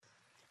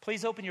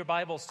Please open your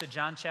Bibles to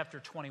John chapter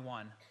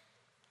 21.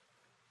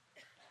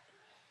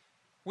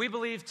 We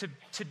believe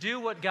to do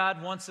what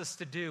God wants us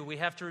to do, we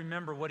have to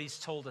remember what He's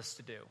told us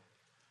to do,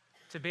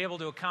 to be able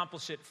to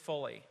accomplish it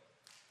fully.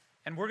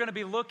 And we're going to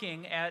be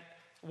looking at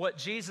what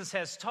Jesus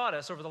has taught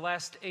us over the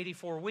last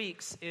 84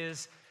 weeks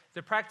is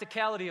the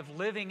practicality of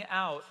living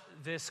out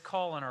this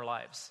call in our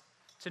lives.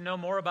 To know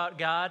more about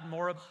God,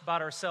 more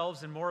about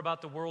ourselves, and more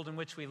about the world in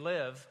which we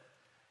live,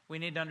 we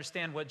need to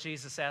understand what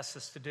Jesus asks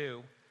us to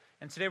do.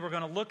 And today we're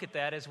going to look at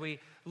that as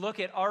we look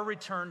at our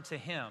return to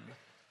Him.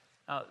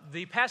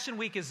 The Passion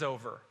Week is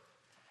over,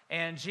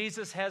 and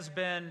Jesus has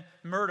been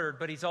murdered,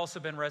 but He's also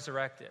been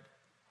resurrected.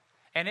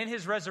 And in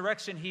His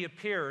resurrection, He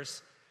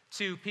appears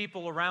to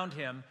people around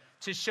Him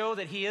to show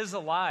that He is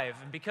alive.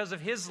 And because of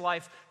His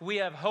life, we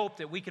have hope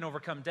that we can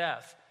overcome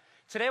death.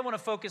 Today I want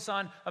to focus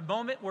on a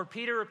moment where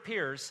Peter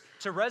appears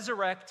to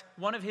resurrect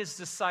one of His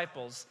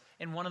disciples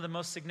in one of the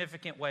most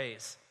significant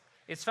ways.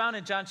 It's found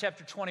in John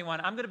chapter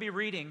 21. I'm going to be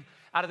reading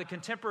out of the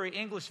Contemporary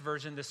English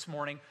Version this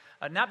morning,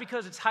 not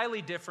because it's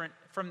highly different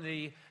from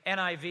the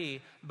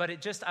NIV, but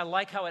I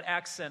like how it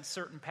accents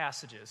certain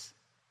passages.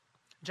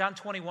 John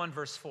 21,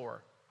 verse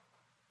 4.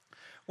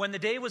 When the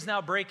day was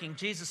now breaking,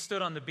 Jesus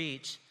stood on the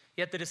beach,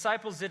 yet the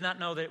disciples did not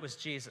know that it was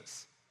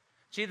Jesus.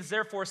 Jesus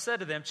therefore said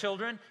to them,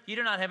 "Children, you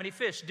do not have any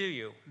fish, do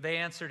you?" They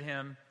answered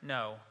Him,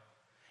 "No."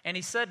 And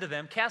He said to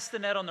them, "Cast the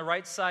net on the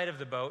right side of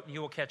the boat, and you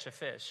will catch a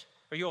fish."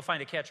 Or you will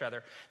find a catch,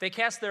 rather. They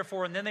cast,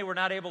 therefore, and then they were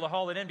not able to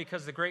haul it in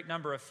because of the great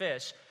number of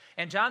fish.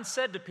 And John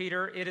said to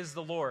Peter, "It is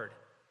the Lord."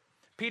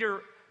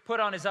 Peter put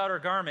on his outer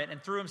garment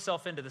and threw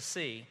himself into the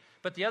sea.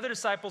 But the other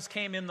disciples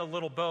came in the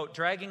little boat,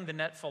 dragging the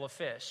net full of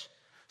fish.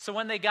 So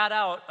when they got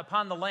out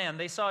upon the land,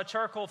 they saw a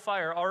charcoal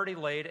fire already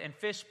laid and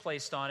fish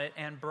placed on it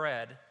and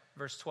bread.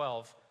 Verse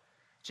 12.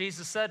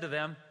 Jesus said to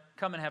them,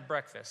 "Come and have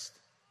breakfast."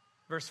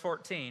 Verse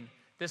 14.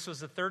 This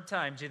was the third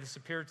time Jesus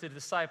appeared to the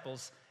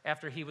disciples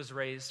after He was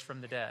raised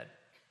from the dead.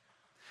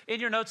 In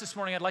your notes this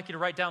morning, I'd like you to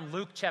write down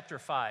Luke chapter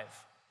 5.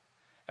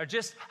 Or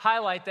just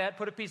highlight that,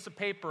 put a piece of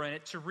paper in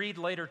it to read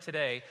later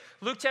today.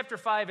 Luke chapter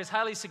 5 is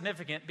highly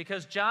significant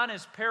because John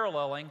is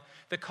paralleling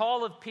the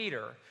call of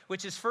Peter,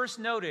 which is first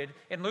noted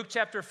in Luke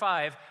chapter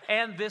 5,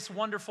 and this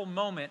wonderful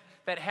moment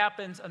that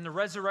happens in the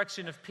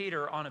resurrection of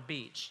Peter on a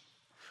beach.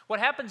 What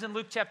happens in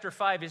Luke chapter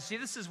 5 is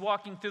Jesus is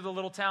walking through the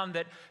little town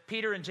that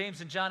Peter and James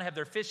and John have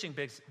their fishing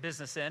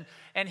business in,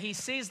 and He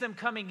sees them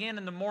coming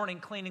in the morning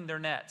cleaning their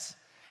nets.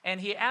 And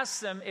He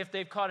asks them if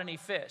they've caught any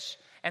fish.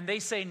 And they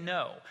say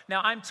no.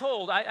 Now, I'm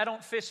told, I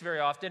don't fish very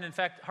often, in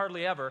fact,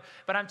 hardly ever,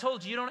 but I'm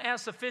told you don't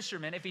ask the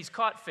fisherman if he's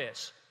caught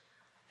fish.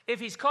 If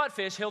he's caught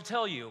fish, he'll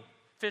tell you.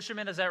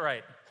 Fisherman, is that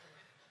right?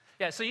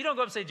 Yeah, so you don't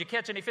go up and say, "Did you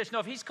catch any fish?" No,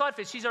 if he's caught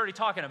fish, he's already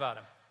talking about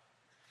him.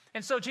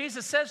 And so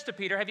Jesus says to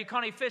Peter, "Have you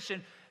caught any fish?"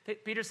 And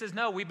Peter says,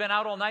 "No, we've been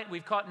out all night,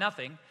 we've caught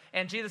nothing."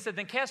 And Jesus said,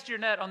 "Then cast your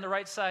net on the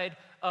right side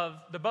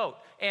of the boat."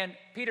 And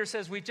Peter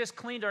says, "We've just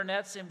cleaned our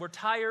nets and we're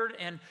tired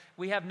and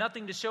we have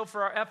nothing to show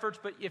for our efforts,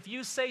 but if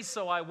you say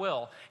so, I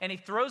will." And he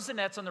throws the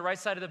nets on the right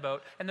side of the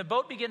boat, and the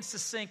boat begins to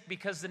sink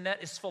because the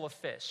net is full of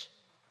fish.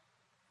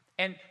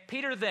 And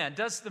Peter then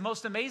does the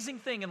most amazing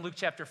thing in Luke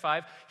chapter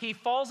 5. He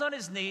falls on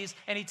his knees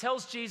and he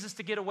tells Jesus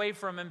to get away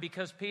from him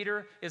because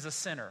Peter is a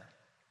sinner.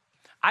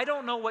 I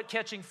don't know what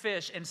catching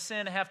fish and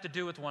sin have to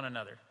do with one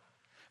another.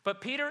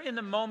 But Peter, in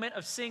the moment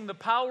of seeing the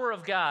power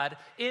of God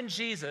in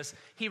Jesus,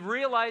 he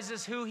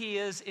realizes who He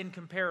is in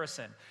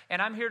comparison.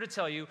 And I'm here to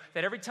tell you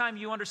that every time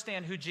you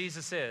understand who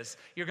Jesus is,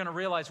 you're going to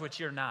realize what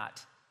you're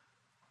not.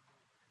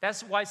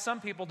 That's why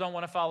some people don't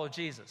want to follow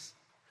Jesus.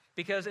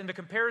 Because in the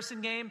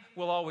comparison game,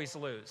 we'll always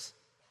lose.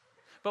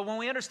 But when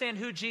we understand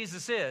who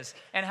Jesus is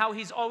and how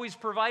He's always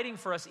providing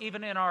for us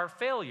even in our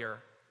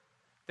failure,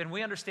 then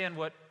we understand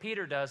what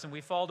Peter does and we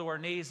fall to our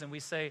knees and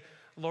we say,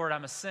 "Lord,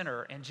 I'm a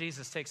sinner," and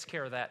Jesus takes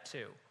care of that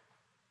too.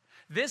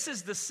 This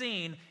is the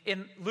scene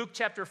in Luke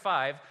chapter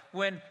 5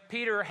 when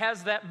Peter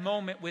has that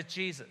moment with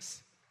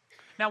Jesus.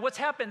 Now, what's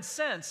happened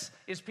since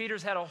is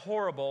Peter's had a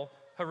horrible,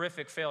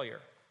 horrific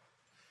failure.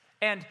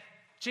 And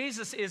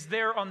Jesus is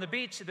there on the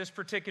beach this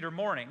particular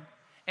morning,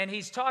 and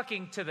He's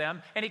talking to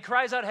them, and He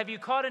cries out, "Have you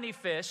caught any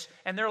fish?"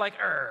 And they're like,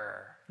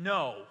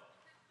 "No."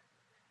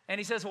 And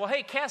He says, "Well,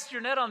 hey, cast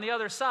your net on the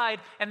other side."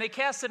 And they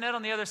cast the net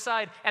on the other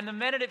side, and the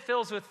minute it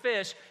fills with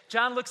fish,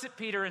 John looks at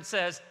Peter and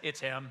says,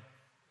 "It's him."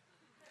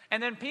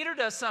 And then Peter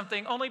does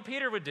something only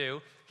Peter would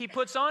do. He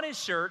puts on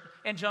his shirt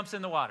and jumps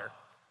in the water.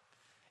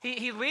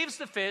 He leaves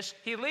the fish,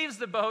 he leaves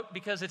the boat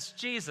because it's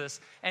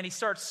Jesus, and he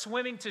starts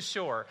swimming to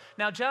shore.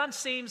 Now, John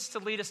seems to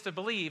lead us to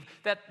believe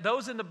that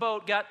those in the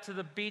boat got to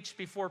the beach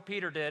before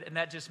Peter did, and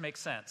that just makes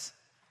sense.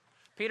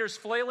 Peter's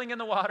flailing in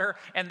the water,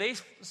 and they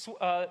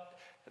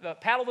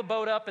paddle the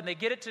boat up, and they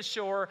get it to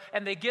shore,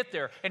 and they get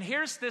there. And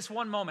here's this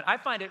one moment. I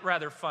find it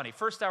rather funny.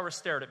 First hour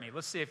stared at me.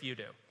 Let's see if you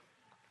do.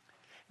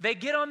 They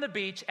get on the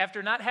beach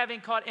after not having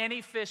caught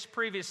any fish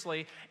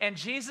previously, and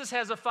Jesus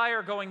has a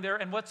fire going there,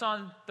 and what's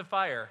on the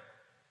fire?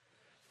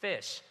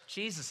 Fish.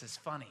 Jesus is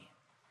funny.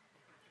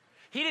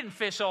 He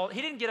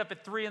didn't get up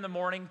at 3 in the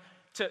morning,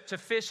 to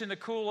fish in the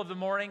cool of the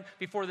morning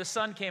before the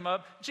sun came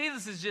up.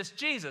 Jesus is just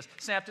Jesus.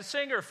 Snapped his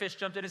finger, a fish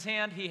jumped in his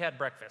hand, he had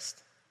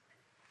breakfast.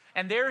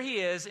 And there he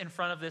is in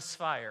front of this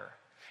fire.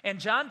 And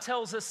John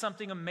tells us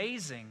something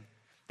amazing,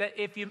 that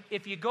if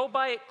you go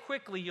by it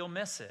quickly, you'll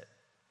miss it.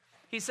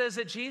 He says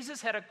that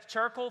Jesus had a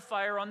charcoal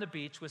fire on the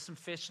beach with some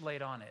fish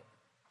laid on it.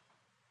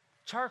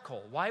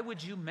 Charcoal, why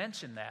would you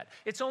mention that?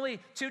 It's only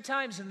 2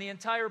 times in the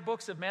entire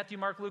books of Matthew,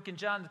 Mark, Luke, and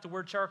John that the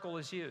word charcoal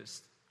is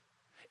used.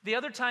 The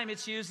other time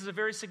it's used is a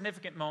very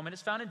significant moment.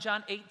 It's found in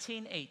John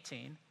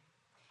 18:18.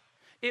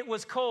 It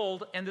was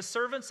cold, and the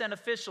servants and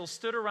officials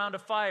stood around a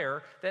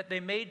fire that they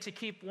made to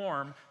keep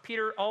warm.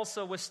 Peter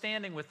also was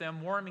standing with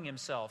them, warming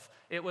himself.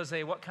 It was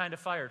a what kind of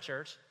fire,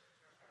 church?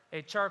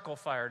 A charcoal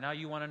fire. Now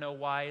you want to know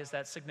why is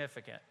that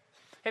significant.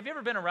 Have you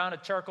ever been around a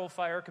charcoal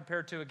fire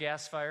compared to a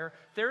gas fire?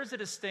 There is a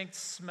distinct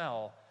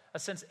smell, a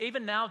sense.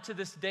 Even now to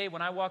this day,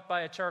 when I walk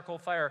by a charcoal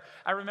fire,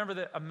 I remember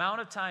the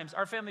amount of times,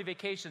 our family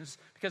vacations,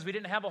 because we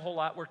didn't have a whole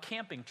lot, were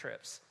camping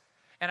trips.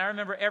 And I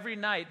remember every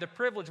night, the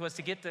privilege was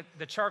to get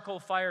the charcoal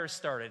fire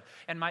started.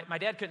 And my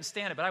dad couldn't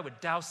stand it, but I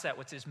would douse that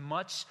with as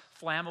much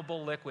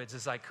flammable liquids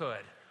as I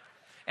could.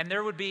 And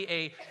there would be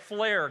a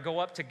flare go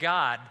up to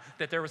God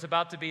that there was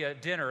about to be a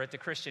dinner at the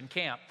Christian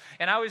camp.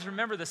 And I always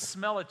remember the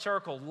smell of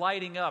charcoal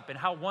lighting up and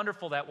how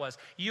wonderful that was.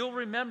 You'll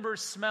remember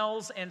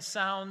smells and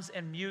sounds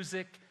and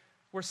music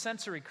were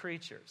sensory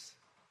creatures.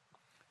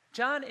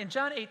 In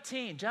John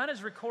 18, John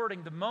is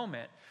recording the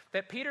moment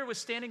that Peter was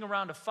standing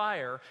around a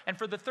fire, and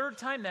for the 3rd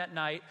time that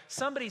night,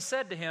 somebody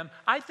said to him,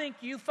 I think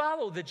you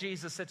follow the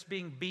Jesus that's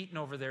being beaten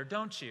over there,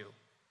 don't you?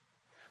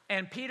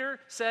 And Peter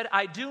said,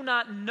 I do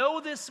not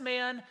know this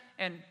man.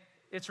 And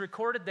it's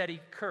recorded that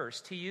he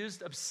cursed. He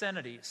used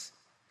obscenities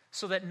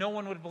so that no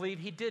one would believe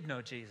he did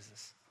know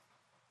Jesus.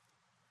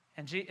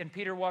 And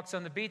Peter walks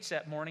on the beach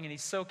that morning, and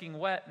he's soaking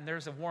wet, and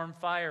there's a warm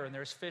fire, and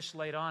there's fish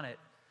laid on it.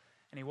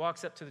 And he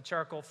walks up to the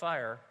charcoal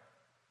fire,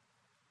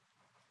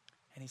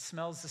 and he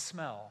smells the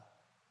smell.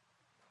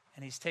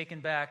 And he's taken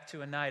back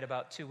to a night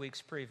about 2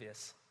 weeks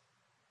previous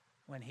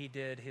when he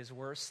did his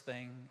worst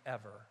thing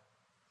ever.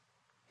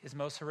 His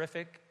most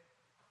horrific,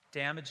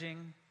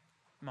 damaging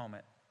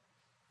moment.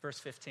 Verse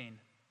 15,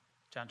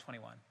 John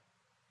 21.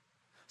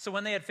 So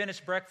when they had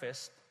finished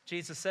breakfast,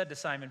 Jesus said to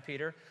Simon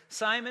Peter,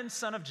 Simon,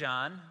 son of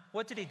John,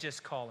 what did he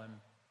just call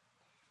him?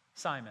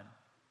 Simon.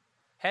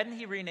 Hadn't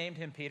he renamed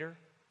him Peter?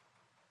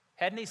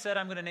 Hadn't he said,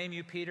 I'm going to name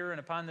you Peter,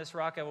 and upon this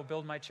rock I will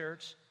build my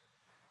church?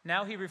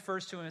 Now he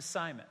refers to him as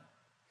Simon.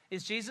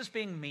 Is Jesus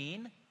being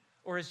mean,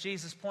 or is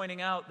Jesus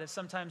pointing out that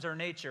sometimes our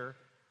nature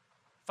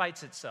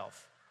fights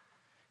itself?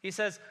 He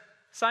says,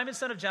 Simon,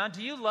 son of John,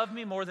 do you love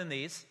me more than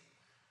these?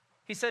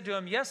 He said to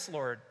him, yes,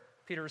 Lord.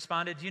 Peter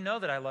responded, you know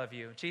that I love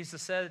you.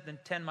 Jesus said, then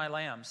tend my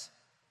lambs.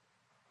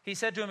 He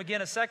said to him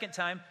again a second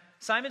time,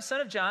 Simon,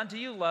 son of John, do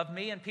you love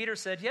me? And Peter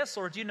said, yes,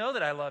 Lord, you know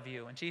that I love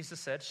you. And Jesus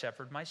said,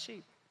 shepherd my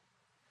sheep.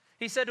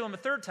 He said to him a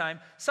third time,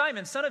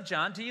 Simon, son of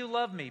John, do you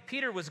love me?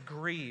 Peter was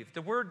grieved.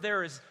 The word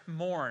there is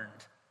mourned.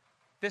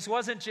 This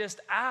wasn't just,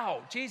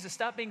 ow, Jesus,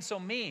 stop being so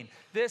mean.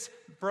 This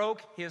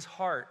broke his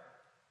heart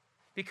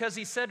because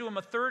he said to him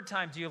a third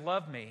time, do you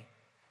love me?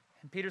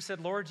 And Peter said,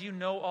 Lord, you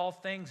know all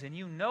things, and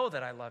you know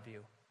that I love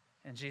you.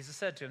 And Jesus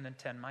said to him, then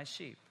tend my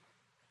sheep.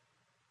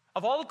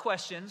 Of all the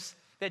questions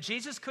that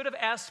Jesus could have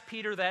asked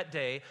Peter that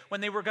day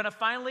when they were going to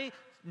finally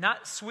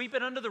not sweep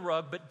it under the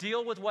rug, but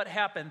deal with what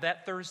happened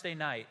that Thursday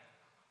night,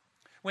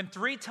 when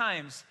 3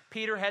 times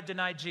Peter had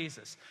denied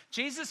Jesus.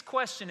 Jesus'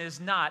 question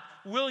is not,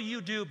 will you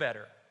do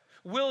better?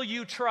 Will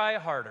you try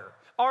harder?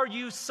 Are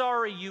you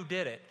sorry you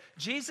did it?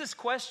 Jesus'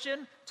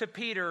 question to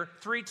Peter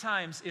 3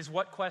 times is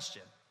what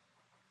question?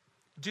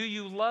 Do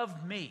you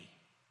love me?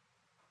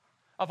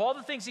 Of all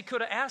the things he could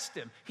have asked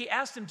him, he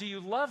asked him, do you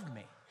love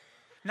me?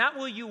 Not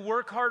will you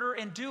work harder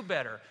and do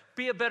better,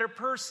 be a better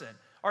person.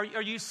 Are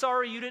you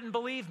sorry you didn't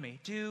believe me?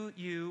 Do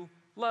you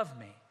love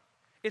me?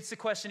 It's the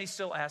question he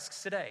still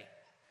asks today.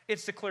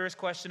 It's the clearest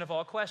question of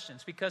all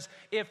questions, because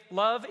if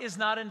love is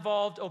not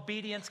involved,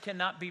 obedience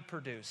cannot be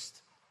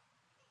produced.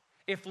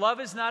 If love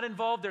is not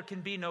involved, there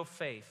can be no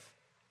faith.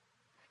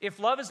 If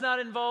love is not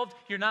involved,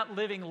 you're not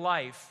living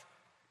life.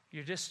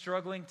 You're just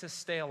struggling to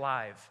stay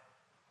alive.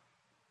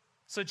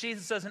 So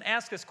Jesus doesn't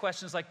ask us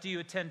questions like, do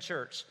you attend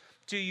church?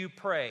 Do you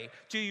pray?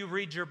 Do you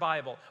read your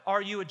Bible?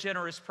 Are you a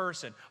generous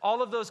person?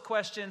 All of those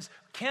questions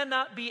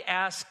cannot be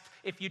asked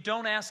if you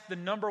don't ask the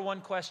number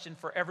one question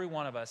for every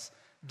one of us.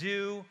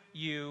 Do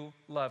you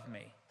love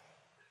me?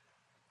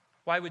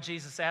 Why would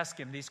Jesus ask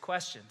him these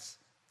questions?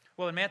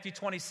 Well, in Matthew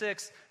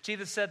 26,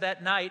 Jesus said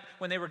that night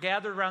when they were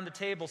gathered around the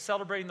table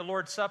celebrating the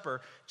Lord's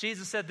Supper,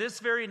 Jesus said, this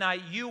very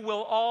night you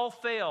will all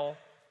fail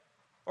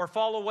or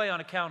fall away on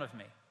account of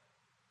me.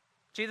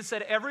 Jesus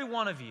said, every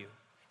one of you,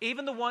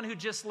 even the one who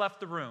just left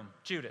the room,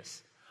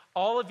 Judas,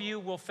 all of you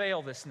will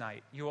fail this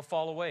night. You will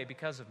fall away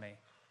because of me.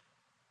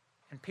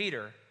 And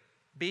Peter,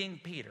 being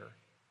Peter,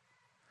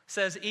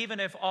 says, even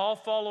if all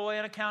fall away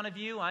on account of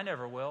you, I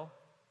never will.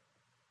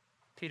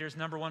 Peter's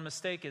number one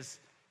mistake is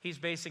he's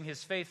basing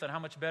his faith on how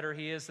much better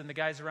he is than the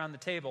guys around the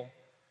table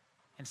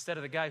instead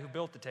of the guy who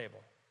built the table.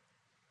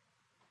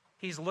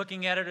 He's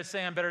looking at her to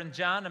say, I'm better than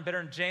John, I'm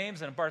better than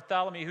James, and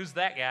Bartholomew, who's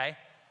that guy?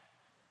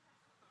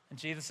 And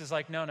Jesus is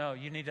like, no,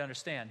 you need to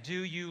understand. Do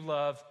you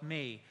love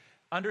me?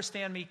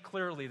 Understand me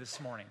clearly this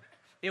morning.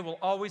 It will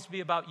always be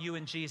about you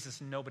and Jesus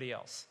and nobody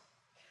else.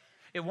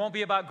 It won't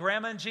be about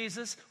grandma and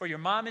Jesus, or your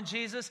mom and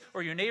Jesus,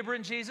 or your neighbor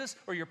and Jesus,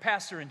 or your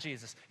pastor and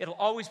Jesus. It'll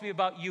always be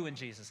about you and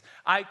Jesus.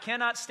 I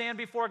cannot stand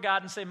before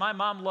God and say, my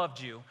mom loved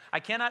you.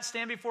 I cannot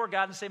stand before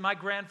God and say, my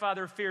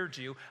grandfather feared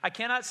you. I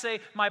cannot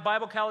say, my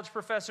Bible college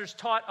professors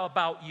taught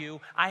about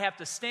you. I have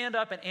to stand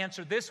up and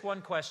answer this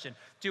one question.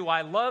 Do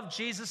I love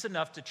Jesus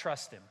enough to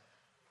trust him?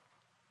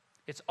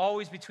 It's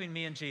always between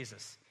me and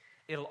Jesus.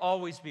 It'll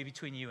always be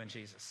between you and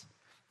Jesus.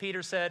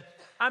 Peter said,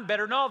 I'm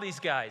better than all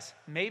these guys.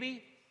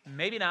 Maybe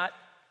not.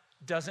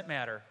 Doesn't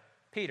matter.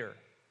 Peter,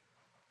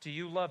 do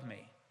you love me?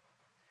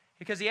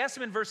 Because he asked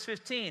him in verse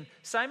 15,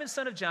 Simon,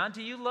 son of John,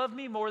 do you love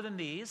me more than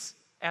these?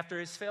 After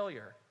his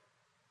failure.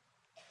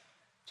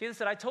 Jesus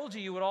said, I told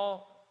you would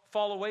all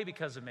fall away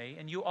because of me,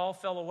 and you all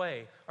fell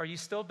away. Are you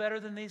still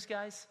better than these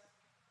guys?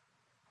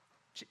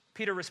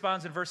 Peter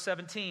responds in verse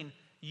 17,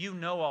 you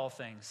know all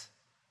things.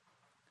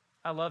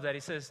 I love that. He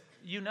says,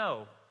 you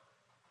know.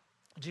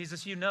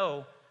 Jesus, you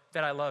know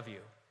that I love you.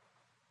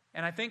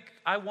 And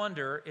I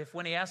wonder if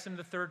when he asked him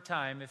the third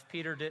time, if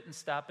Peter didn't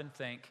stop and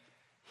think,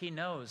 he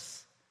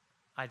knows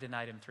I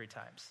denied him 3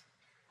 times.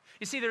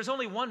 You see, there's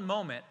only one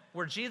moment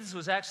where Jesus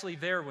was actually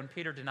there when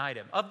Peter denied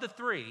him. Of the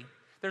 3,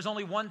 there's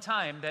only one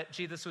time that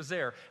Jesus was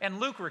there,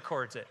 and Luke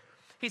records it.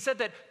 He said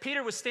that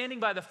Peter was standing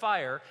by the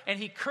fire, and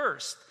he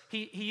cursed.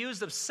 He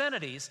used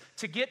obscenities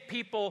to get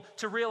people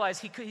to realize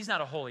he's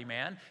not a holy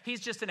man. He's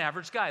just an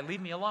average guy.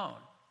 Leave me alone.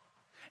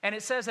 And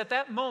it says at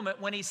that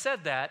moment when he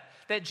said that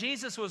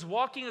Jesus was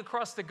walking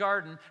across the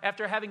garden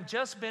after having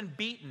just been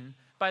beaten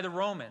by the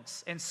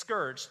Romans and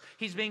scourged.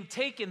 He's being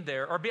taken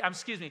there,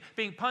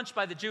 being punched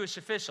by the Jewish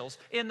officials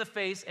in the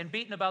face and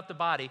beaten about the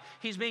body.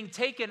 He's being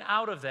taken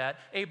out of that,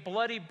 a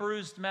bloody,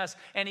 bruised mess.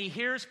 And he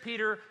hears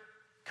Peter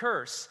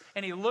curse,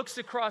 and he looks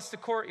across the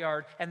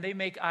courtyard, and they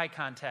make eye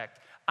contact.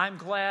 I'm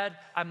glad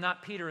I'm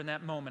not Peter in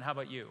that moment. How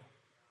about you?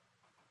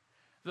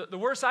 The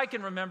worst I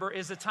can remember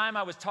is the time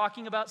I was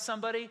talking about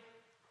somebody,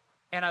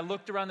 and I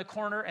looked around the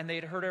corner, and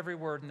they'd heard every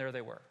word, and there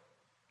they were.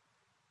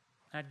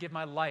 And I'd give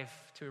my life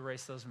to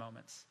erase those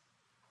moments.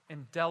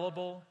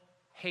 Indelible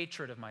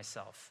hatred of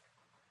myself,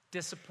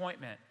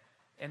 disappointment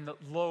in the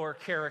lower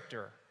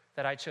character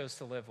that I chose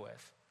to live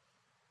with.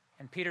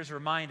 And Peter's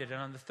reminded,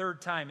 and on the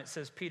 3rd time it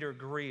says Peter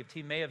grieved.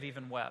 He may have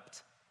even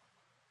wept,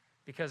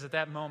 because at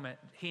that moment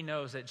he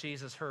knows that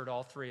Jesus heard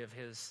all 3 of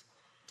his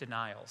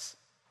denials.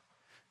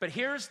 But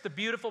here's the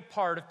beautiful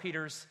part of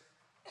Peter's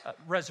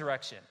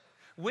resurrection.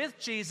 With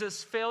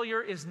Jesus,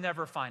 failure is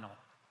never final.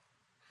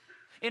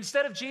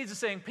 Instead of Jesus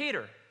saying,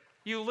 Peter,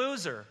 you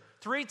loser,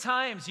 3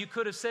 times you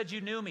could have said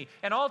you knew me,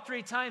 and all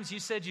 3 times you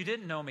said you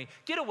didn't know me.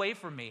 Get away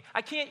from me.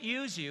 I can't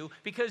use you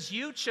because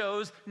you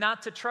chose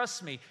not to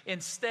trust me.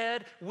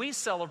 Instead, we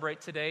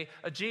celebrate today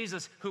a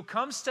Jesus who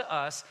comes to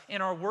us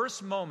in our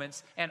worst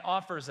moments and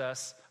offers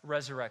us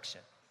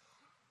resurrection.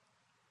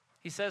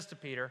 He says to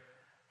Peter,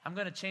 I'm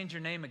going to change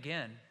your name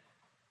again,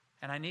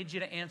 and I need you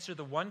to answer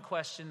the one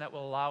question that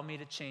will allow me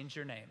to change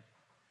your name.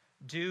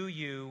 Do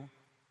you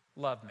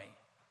love me?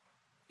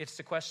 It's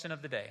the question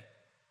of the day.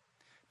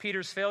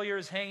 Peter's failure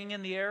is hanging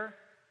in the air.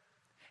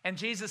 And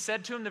Jesus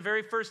said to him the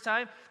very first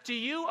time, do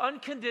you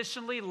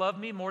unconditionally love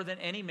me more than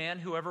any man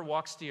who ever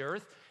walks the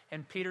earth?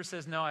 And Peter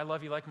says, no, I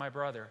love you like my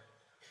brother.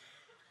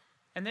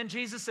 And then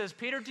Jesus says,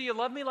 Peter, do you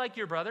love me like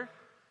your brother?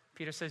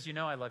 Peter says, you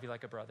know I love you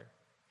like a brother.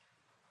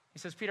 He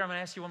says, Peter, I'm going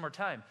to ask you one more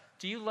time.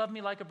 Do you love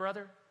me like a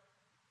brother?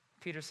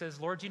 Peter says,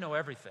 Lord, you know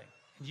everything.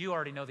 And you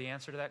already know the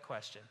answer to that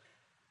question.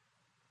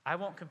 I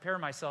won't compare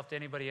myself to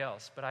anybody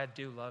else, but I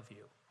do love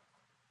you.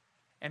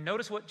 And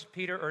notice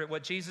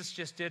what Jesus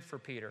just did for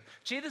Peter.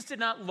 Jesus did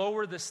not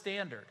lower the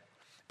standard,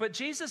 but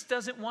Jesus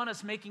doesn't want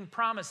us making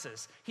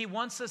promises. He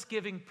wants us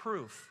giving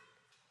proof.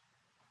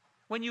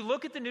 When you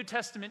look at the New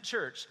Testament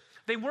church,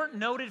 they weren't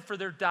noted for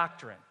their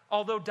doctrine,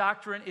 although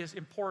doctrine is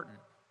important.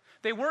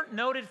 They weren't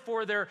noted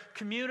for their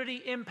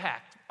community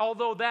impact,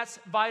 although that's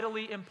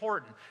vitally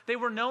important. They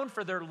were known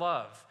for their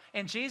love.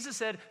 And Jesus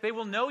said, they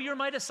will know you're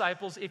my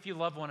disciples if you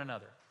love one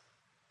another.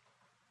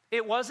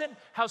 It wasn't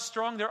how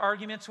strong their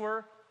arguments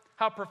were,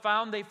 how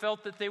profound they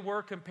felt that they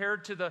were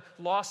compared to the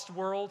lost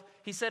world.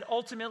 He said,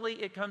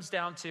 ultimately, it comes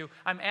down to,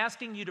 I'm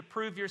asking you to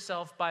prove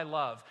yourself by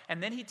love.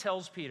 And then he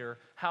tells Peter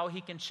how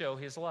he can show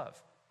his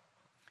love.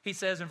 He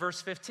says in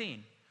verse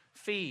 15,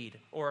 feed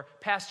or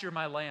pasture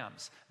my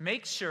lambs.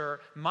 Make sure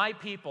my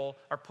people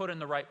are put in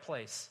the right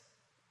place.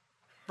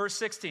 Verse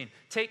 16,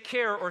 take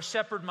care or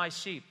shepherd my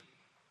sheep.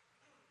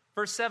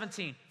 Verse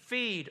 17,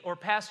 feed or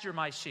pasture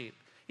my sheep.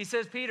 He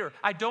says, Peter,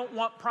 I don't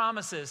want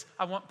promises,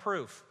 I want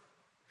proof.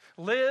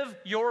 Live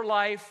your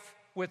life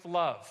with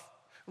love.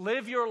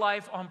 Live your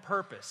life on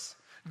purpose.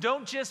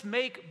 Don't just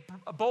make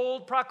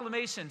bold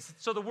proclamations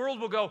so the world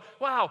will go,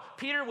 wow,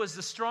 Peter was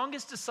the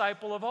strongest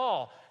disciple of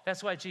all.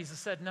 That's why Jesus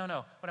said,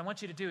 no, what I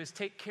want you to do is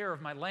take care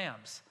of my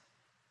lambs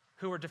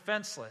who are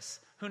defenseless,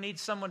 who need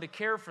someone to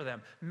care for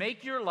them.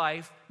 Make your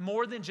life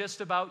more than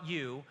just about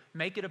you.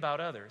 Make it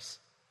about others.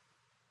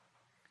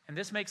 And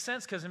this makes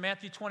sense because in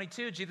Matthew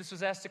 22, Jesus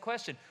was asked a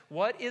question,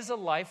 what is a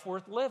life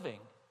worth living?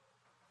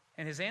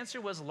 And his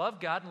answer was, love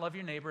God and love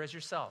your neighbor as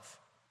yourself.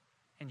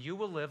 And you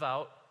will live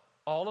out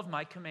all of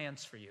my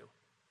commands for you.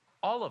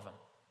 All of them.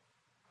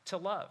 To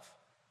love.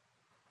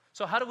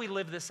 So how do we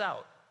live this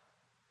out?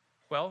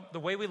 Well, the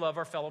way we love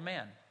our fellow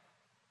man.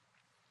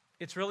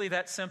 It's really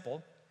that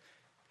simple.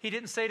 He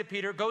didn't say to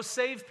Peter, go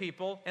save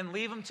people and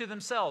leave them to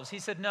themselves. He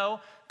said, no,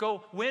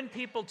 go win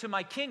people to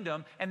my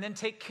kingdom and then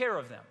take care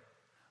of them.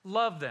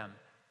 Love them.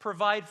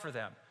 Provide for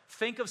them.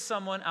 Think of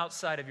someone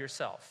outside of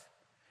yourself.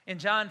 In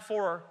John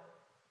 4,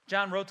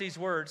 John wrote these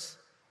words,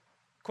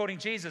 quoting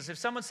Jesus, if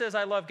someone says,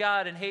 I love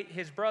God and hate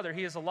his brother,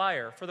 he is a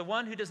liar. For the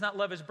one who does not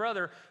love his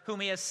brother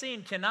whom he has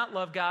seen cannot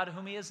love God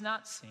whom he has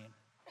not seen.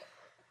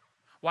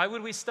 Why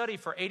would we study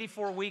for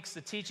 84 weeks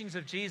the teachings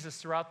of Jesus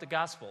throughout the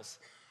Gospels?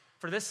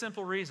 For this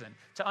simple reason,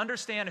 to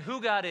understand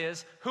who God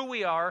is, who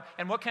we are,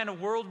 and what kind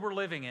of world we're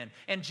living in.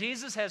 And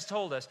Jesus has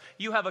told us,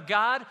 you have a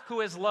God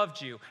who has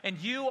loved you, and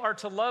you are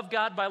to love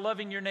God by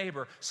loving your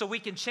neighbor, so we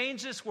can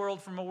change this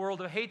world from a world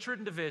of hatred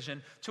and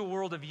division to a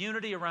world of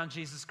unity around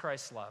Jesus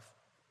Christ's love.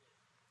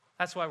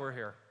 That's why we're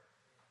here.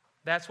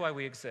 That's why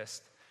we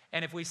exist.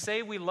 And if we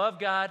say we love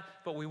God,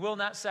 but we will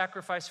not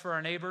sacrifice for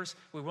our neighbors,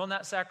 we will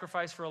not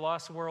sacrifice for a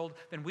lost world,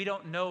 then we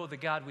don't know the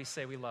God we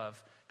say we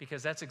love.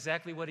 Because that's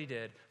exactly what he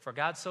did. For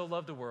God so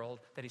loved the world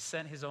that he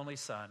sent his only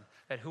son,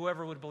 that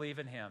whoever would believe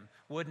in him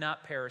would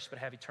not perish but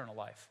have eternal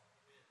life.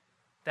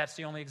 That's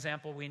the only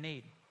example we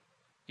need.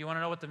 You want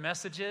to know what the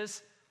message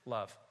is?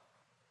 Love.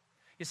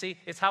 You see,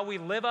 it's how we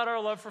live out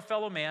our love for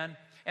fellow man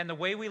and the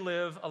way we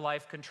live a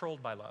life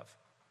controlled by love.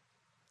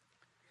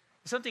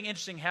 Something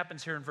interesting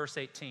happens here in verse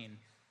 18.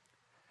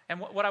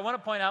 And what I want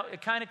to point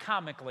out, kind of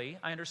comically,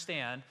 I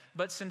understand,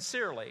 but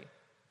sincerely,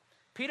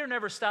 Peter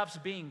never stops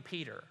being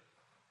Peter.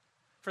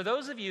 For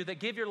those of you that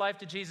give your life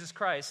to Jesus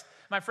Christ,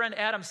 my friend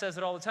Adam says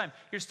it all the time,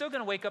 you're still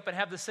going to wake up and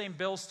have the same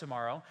bills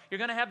tomorrow. You're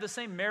going to have the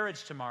same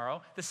marriage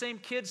tomorrow, the same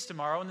kids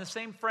tomorrow, and the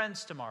same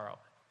friends tomorrow.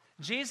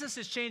 Jesus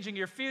is changing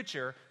your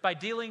future by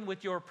dealing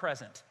with your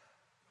present.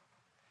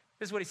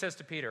 This is what he says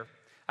to Peter.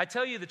 I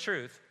tell you the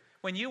truth,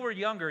 when you were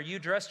younger, you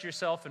dressed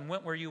yourself and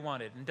went where you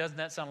wanted. And doesn't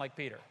that sound like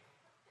Peter?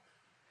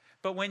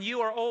 But when you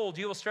are old,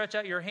 you will stretch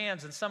out your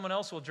hands and someone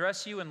else will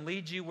dress you and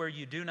lead you where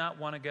you do not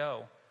want to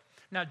go.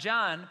 Now,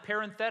 John,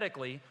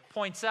 parenthetically,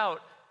 points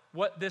out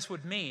what this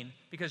would mean,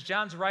 because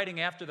John's writing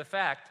after the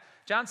fact.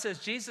 John says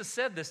Jesus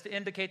said this to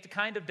indicate the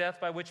kind of death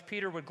by which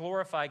Peter would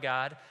glorify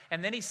God,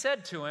 and then he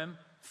said to him,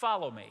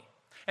 follow me.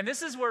 And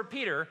this is where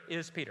Peter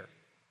is Peter.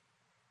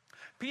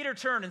 Peter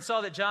turned and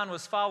saw that John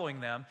was following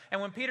them,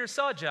 and when Peter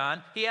saw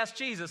John, he asked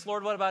Jesus,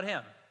 Lord, what about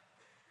him?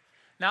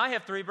 Now, I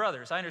have 3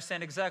 brothers. I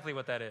understand exactly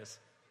what that is.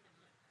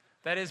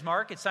 That is,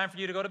 Mark, it's time for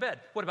you to go to bed.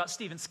 What about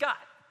Stephen Scott?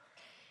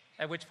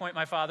 At which point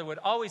my father would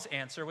always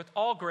answer with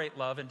all great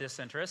love and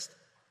disinterest,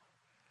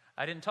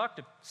 I didn't talk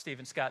to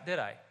Stephen Scott, did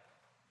I?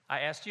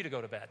 I asked you to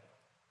go to bed.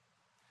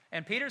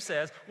 And Peter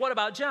says, what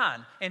about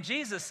John? And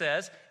Jesus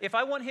says, if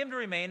I want him to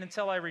remain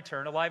until I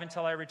return, alive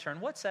until I return,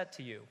 what's that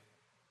to you?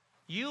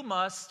 You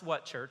must,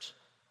 what, church?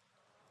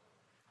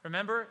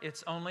 Remember,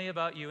 it's only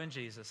about you and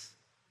Jesus.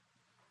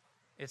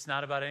 It's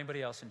not about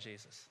anybody else and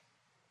Jesus.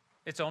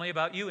 It's only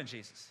about you and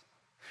Jesus.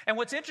 And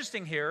what's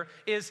interesting here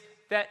is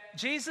that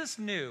Jesus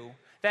knew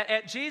that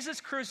at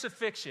Jesus'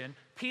 crucifixion,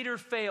 Peter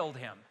failed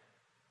him.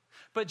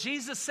 But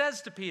Jesus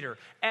says to Peter,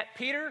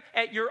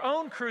 at your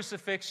own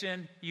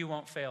crucifixion, you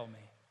won't fail me.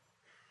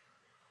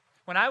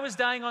 When I was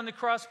dying on the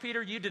cross,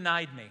 Peter, you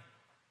denied me.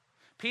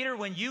 Peter,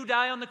 when you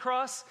die on the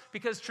cross,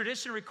 because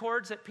tradition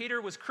records that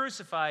Peter was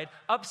crucified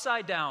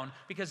upside down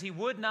because he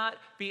would not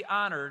be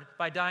honored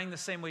by dying the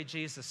same way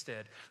Jesus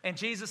did. And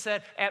Jesus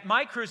said, at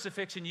my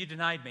crucifixion, you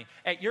denied me.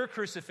 At your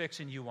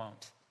crucifixion, you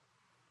won't.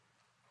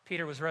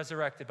 Peter was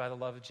resurrected by the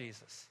love of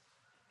Jesus.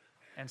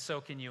 And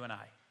so can you and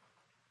I.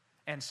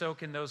 And so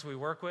can those we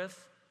work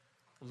with,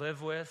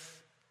 live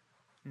with,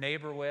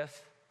 neighbor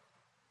with.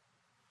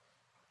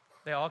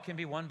 They all can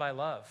be won by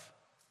love.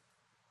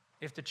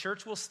 If the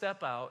church will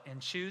step out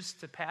and choose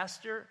to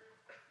pastor,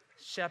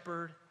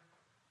 shepherd,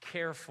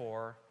 care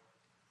for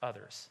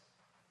others.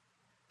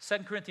 2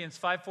 Corinthians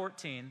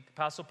 5:14, the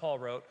Apostle Paul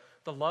wrote,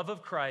 the love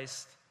of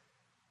Christ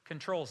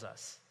controls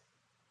us.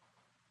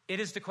 It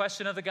is the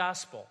question of the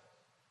gospel.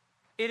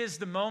 It is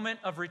the moment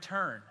of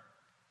return.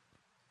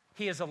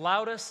 He has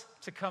allowed us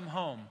to come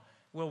home.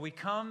 Will we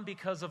come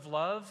because of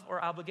love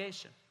or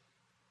obligation?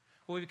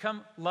 Will we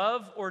become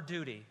love or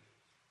duty?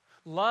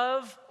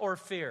 Love or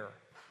fear?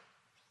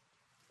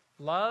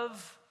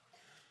 Love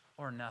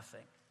or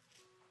nothing?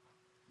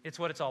 It's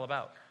what it's all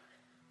about.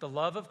 The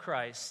love of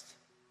Christ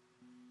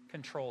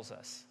controls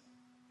us.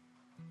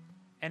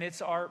 And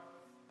it's our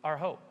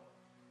hope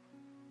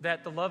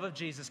that the love of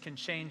Jesus can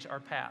change our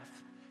path,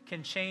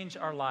 can change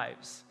our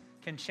lives,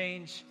 can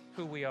change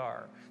who we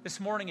are. This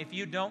morning, if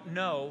you don't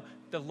know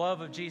the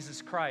love of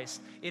Jesus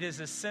Christ, it is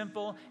as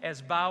simple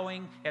as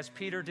bowing as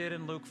Peter did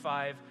in Luke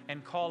 5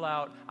 and call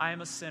out, I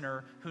am a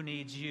sinner who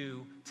needs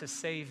you to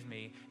save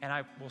me. And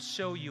I will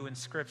show you in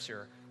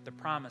Scripture the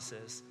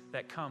promises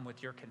that come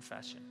with your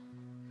confession.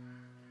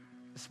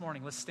 This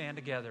morning, let's stand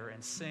together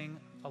and sing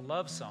a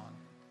love song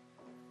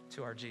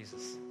to our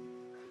Jesus.